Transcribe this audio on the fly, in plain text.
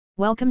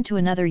Welcome to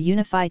another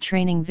UniPhi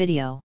training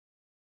video.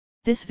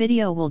 This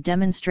video will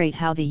demonstrate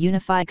how the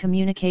UniPhi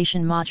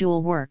communication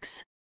module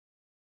works.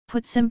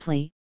 Put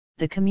simply,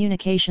 the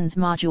communications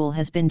module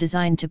has been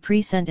designed to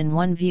present in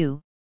one view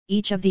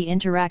each of the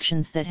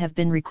interactions that have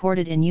been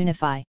recorded in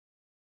UniPhi.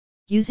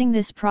 Using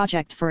this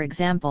project for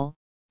example,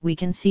 we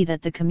can see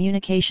that the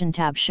communication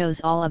tab shows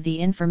all of the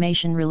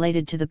information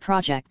related to the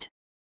project.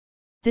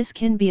 This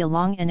can be a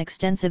long and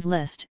extensive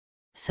list,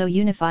 so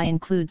UniPhi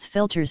includes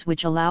filters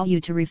which allow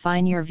you to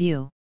refine your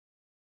view.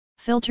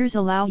 Filters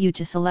allow you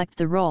to select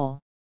the role,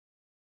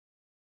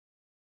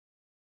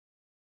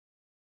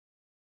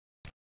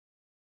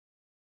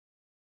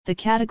 the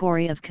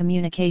category of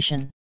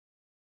communication,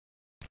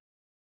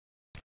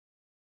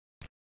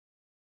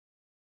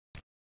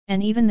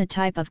 and even the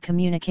type of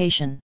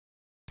communication.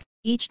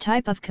 Each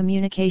type of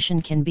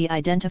communication can be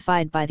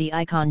identified by the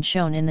icon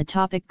shown in the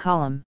topic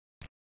column.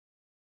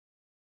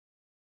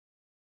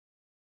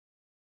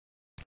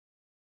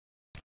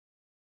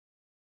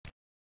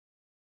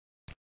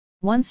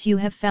 Once you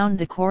have found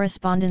the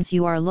correspondence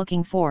you are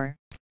looking for,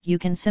 you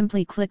can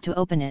simply click to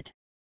open it.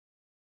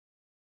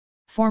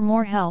 For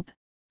more help,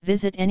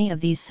 visit any of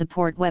these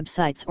support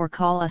websites or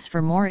call us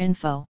for more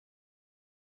info.